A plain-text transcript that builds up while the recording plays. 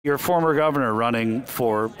Your former governor running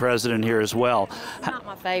for president here as well. Not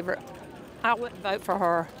my favorite. I wouldn't vote for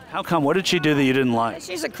her. How come? What did she do that you didn't like?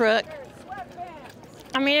 She's a crook.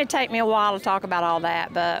 I mean, it'd take me a while to talk about all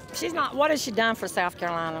that, but she's not. What has she done for South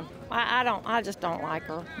Carolina? I just don't like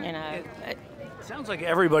her, you know. It sounds like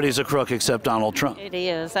everybody's a crook except Donald Trump. It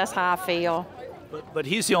is. That's how I feel. But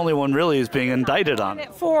he's the only one really who's being indicted on it.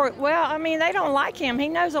 Well, I mean, they don't like him. He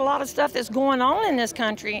knows a lot of stuff that's going on in this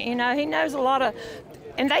country. You know, he knows a lot of,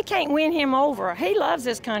 and they can't win him over. He loves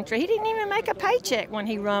this country. He didn't even make a paycheck when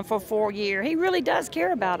he ran for 4 years. He really does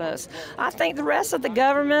care about us. I think the rest of the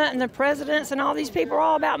government and the presidents and all these people are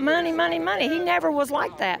all about money, money, money. He never was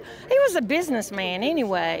like that. He was a businessman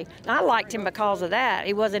anyway. I liked him because of that.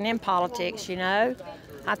 He wasn't in politics, you know.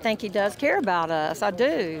 I think he does care about us. I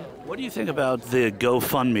do. What do you think about the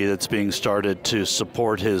GoFundMe that's being started to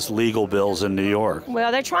support his legal bills in New York?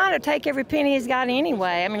 Well, they're trying to take every penny he's got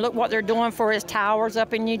anyway. I mean, look what they're doing for his towers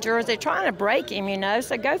up in New Jersey. They're trying to break him, you know.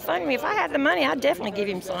 So GoFundMe, if I had the money, I'd definitely give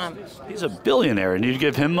him some. He's a billionaire, and you'd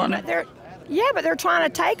give him money? But they're trying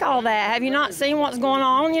to take all that. Have you not seen what's going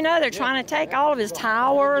on? You know, they're trying to take all of his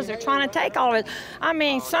towers. They're trying to take all of it. I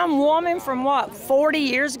mean, some woman from, 40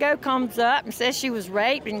 years ago comes up and says she was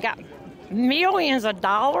raped and got millions of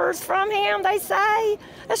dollars from him, they say.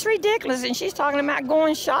 That's ridiculous. And she's talking about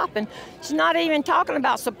going shopping. She's not even talking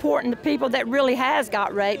about supporting the people that really has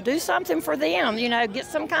got raped. Do something for them, you know, get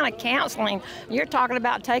some kind of counseling. You're talking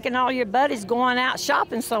about taking all your buddies going out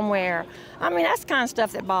shopping somewhere. I mean, that's the kind of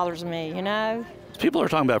stuff that bothers me, you know. People are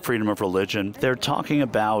talking about freedom of religion. They're talking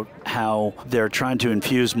about how they're trying to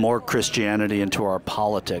infuse more Christianity into our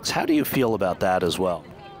politics. How do you feel about that as well?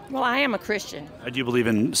 Well, I am a Christian. Do you believe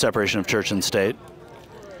in separation of church and state?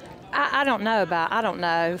 I don't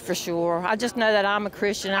know for sure. I just know that I'm a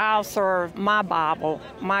Christian. I'll serve my Bible,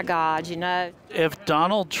 my God, you know. If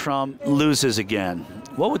Donald Trump loses again,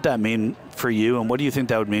 what would that mean for you, and what do you think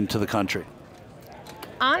that would mean to the country?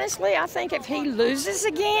 Honestly, I think if he loses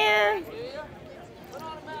again,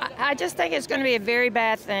 I just think it's going to be a very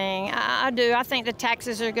bad thing. I do. I think the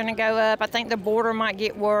taxes are going to go up. I think the border might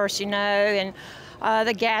get worse, you know, and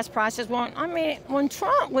the gas prices won't. I mean, when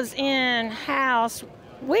Trump was in House,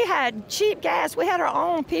 we had cheap gas. We had our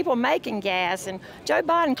own people making gas, and Joe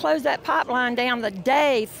Biden closed that pipeline down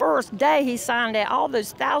the first day he signed it. All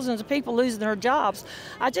those thousands of people losing their jobs.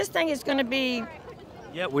 I just think it's going to be.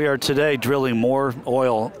 Yet we are today drilling more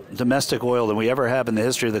oil, domestic oil, than we ever have in the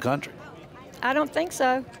history of the country. I don't think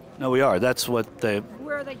so. No, we are. That's what they.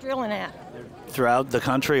 Where are they drilling at? Throughout the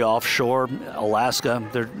country, offshore,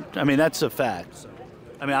 Alaska. I mean, that's a fact.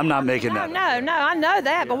 I mean, I'm not making that. No, I know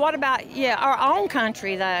that. But what about, our own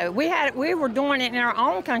country, though? We were doing it in our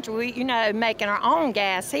own country, making our own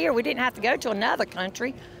gas here. We didn't have to go to another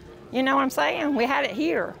country. You know what I'm saying? We had it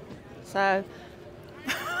here. So.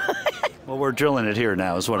 Well, we're drilling it here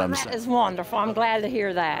now is what I'm saying. That is wonderful. I'm glad to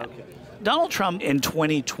hear that. Okay. Donald Trump in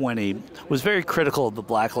 2020 was very critical of the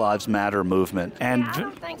Black Lives Matter movement. And I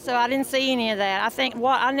don't think so. I didn't see any of that. I think,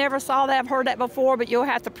 I never saw that. I've heard that before, but you'll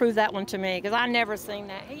have to prove that one to me because I never seen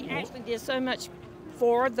that. He actually did so much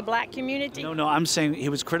for the black community. No, I'm saying he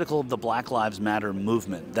was critical of the Black Lives Matter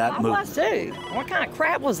movement. I was too. What kind of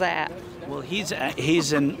crap was that? Well, he's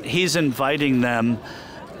inviting them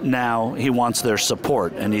now. He wants their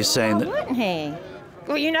support, and he's saying that. Wouldn't he?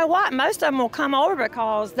 Well, you know what? Most of them will come over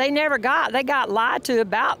because they got lied to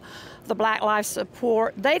about the Black Lives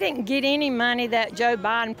support. They didn't get any money that Joe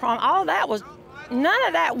Biden promised. None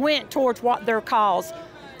of that went towards what their cause.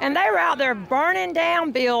 And they were out there burning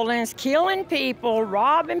down buildings, killing people,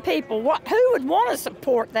 robbing people. Who would want to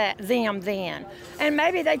support them then? And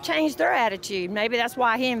maybe they changed their attitude. Maybe that's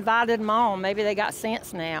why he invited them on. Maybe they got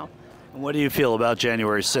sense now. What do you feel about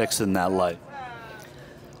January 6th in that light?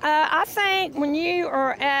 I think when you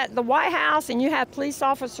are at the White House and you have police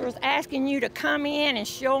officers asking you to come in and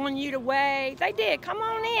showing you the way, they did. Come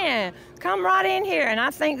on in. Come right in here. And I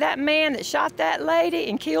think that man that shot that lady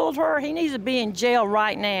and killed her, he needs to be in jail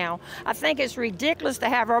right now. I think it's ridiculous to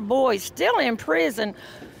have our boys still in prison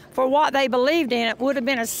for what they believed in. It would have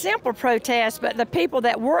been a simple protest, but the people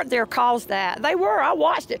that weren't there caused that. They were. I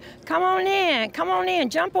watched it. Come on in,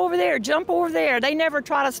 jump over there, jump over there. They never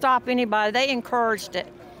try to stop anybody. They encouraged it.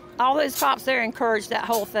 All those cops there encouraged that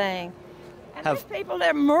whole thing. And there's people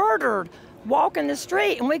that murdered walking the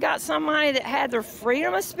street, and we got somebody that had their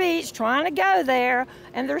freedom of speech trying to go there,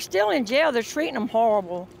 and they're still in jail. They're treating them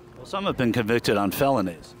horrible. Well, some have been convicted on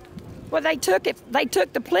felonies. Well, they took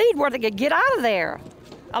the plea where they could get out of there.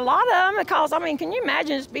 A lot of them, because, I mean, can you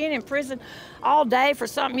imagine just being in prison all day for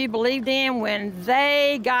something you believed in when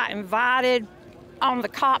they got invited on the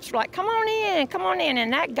cops were like, come on in,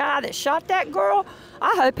 and that guy that shot that girl,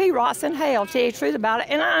 I hope he rots in hell, to tell you the truth about it,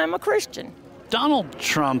 and I am a Christian. Donald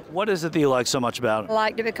Trump, what is it that you like so much about him? I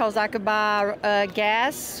liked it because I could buy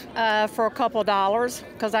gas for a couple of dollars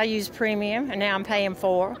because I use premium, and now I'm paying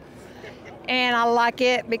for. And I like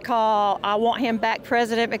it because I want him back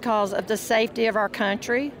president because of the safety of our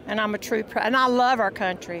country, and I'm a true and I love our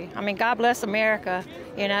country. I mean, God bless America.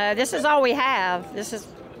 You know, this is all we have. This is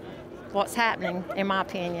what's happening, in my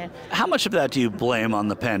opinion. How much of that do you blame on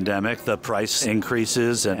the pandemic, the price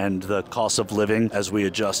increases and the cost of living as we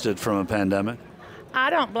adjusted from a pandemic? I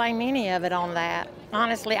don't blame any of it on that.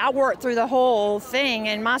 Honestly, I worked through the whole thing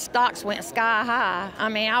and my stocks went sky high. I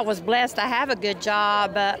mean, I was blessed to have a good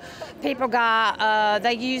job, but people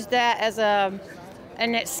they used that as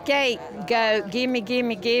an escape, give me,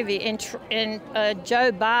 and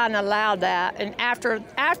Joe Biden allowed that. And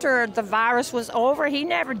after the virus was over, he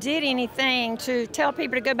never did anything to tell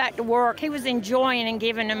people to go back to work. He was enjoying and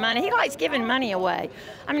giving them money. He likes giving money away.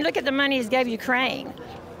 I mean, look at the money he's gave Ukraine.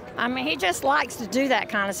 I mean, he just likes to do that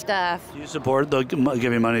kind of stuff. Do you support the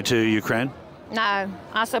giving money to Ukraine? No,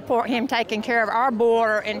 I support him taking care of our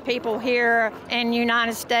border and people here in the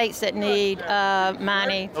United States that need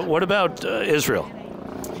money. What about Israel?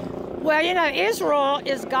 Well, you know, Israel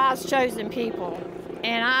is God's chosen people.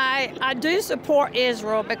 And I do support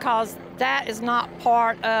Israel because that is not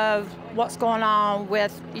part of what's going on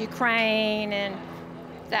with Ukraine and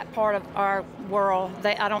that part of our world.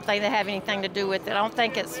 I don't think they have anything to do with it. I don't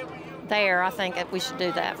think it's there. I think that we should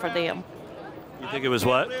do that for them. You think it was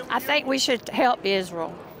what? I think we should help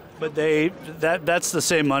Israel. But that's the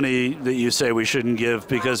same money that you say we shouldn't give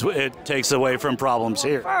because it takes away from problems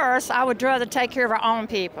here. First, I would rather take care of our own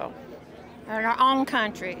people. And our own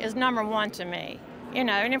country is number one to me. You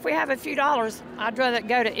know, and if we have a few dollars, I'd rather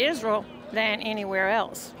go to Israel than anywhere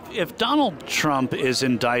else. If Donald Trump is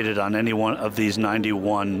indicted on any one of these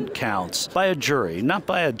 91 counts by a jury, not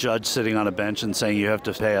by a judge sitting on a bench and saying you have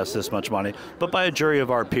to pay us this much money, but by a jury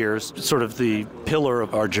of our peers, sort of the pillar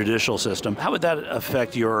of our judicial system, how would that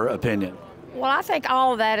affect your opinion? Well, I think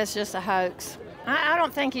all of that is just a hoax. I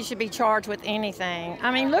don't think he should be charged with anything. I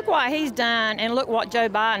mean, look what he's done and look what Joe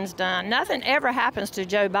Biden's done. Nothing ever happens to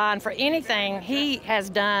Joe Biden for anything he has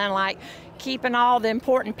done, like keeping all the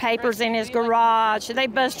important papers in his garage. They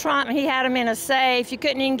buzzed Trump and he had them in a safe. You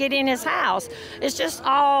couldn't even get in his house. It's just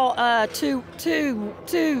all too.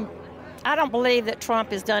 I don't believe that Trump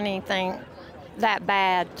has done anything that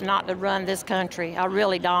bad not to run this country. I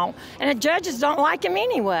really don't. And the judges don't like him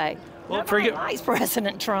anyway. Well, Nobody likes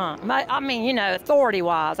President Trump. I mean, you know,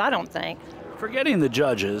 authority-wise, I don't think. Forgetting the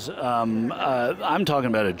judges, I'm talking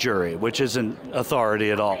about a jury, which isn't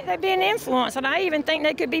authority at all. They're being influenced, and I even think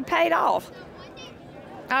they could be paid off.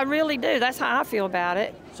 I really do. That's how I feel about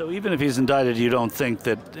it. So even if he's indicted, you don't think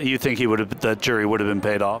that the jury would have been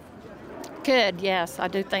paid off? Could, yes, I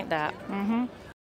do think that. Mm-hmm.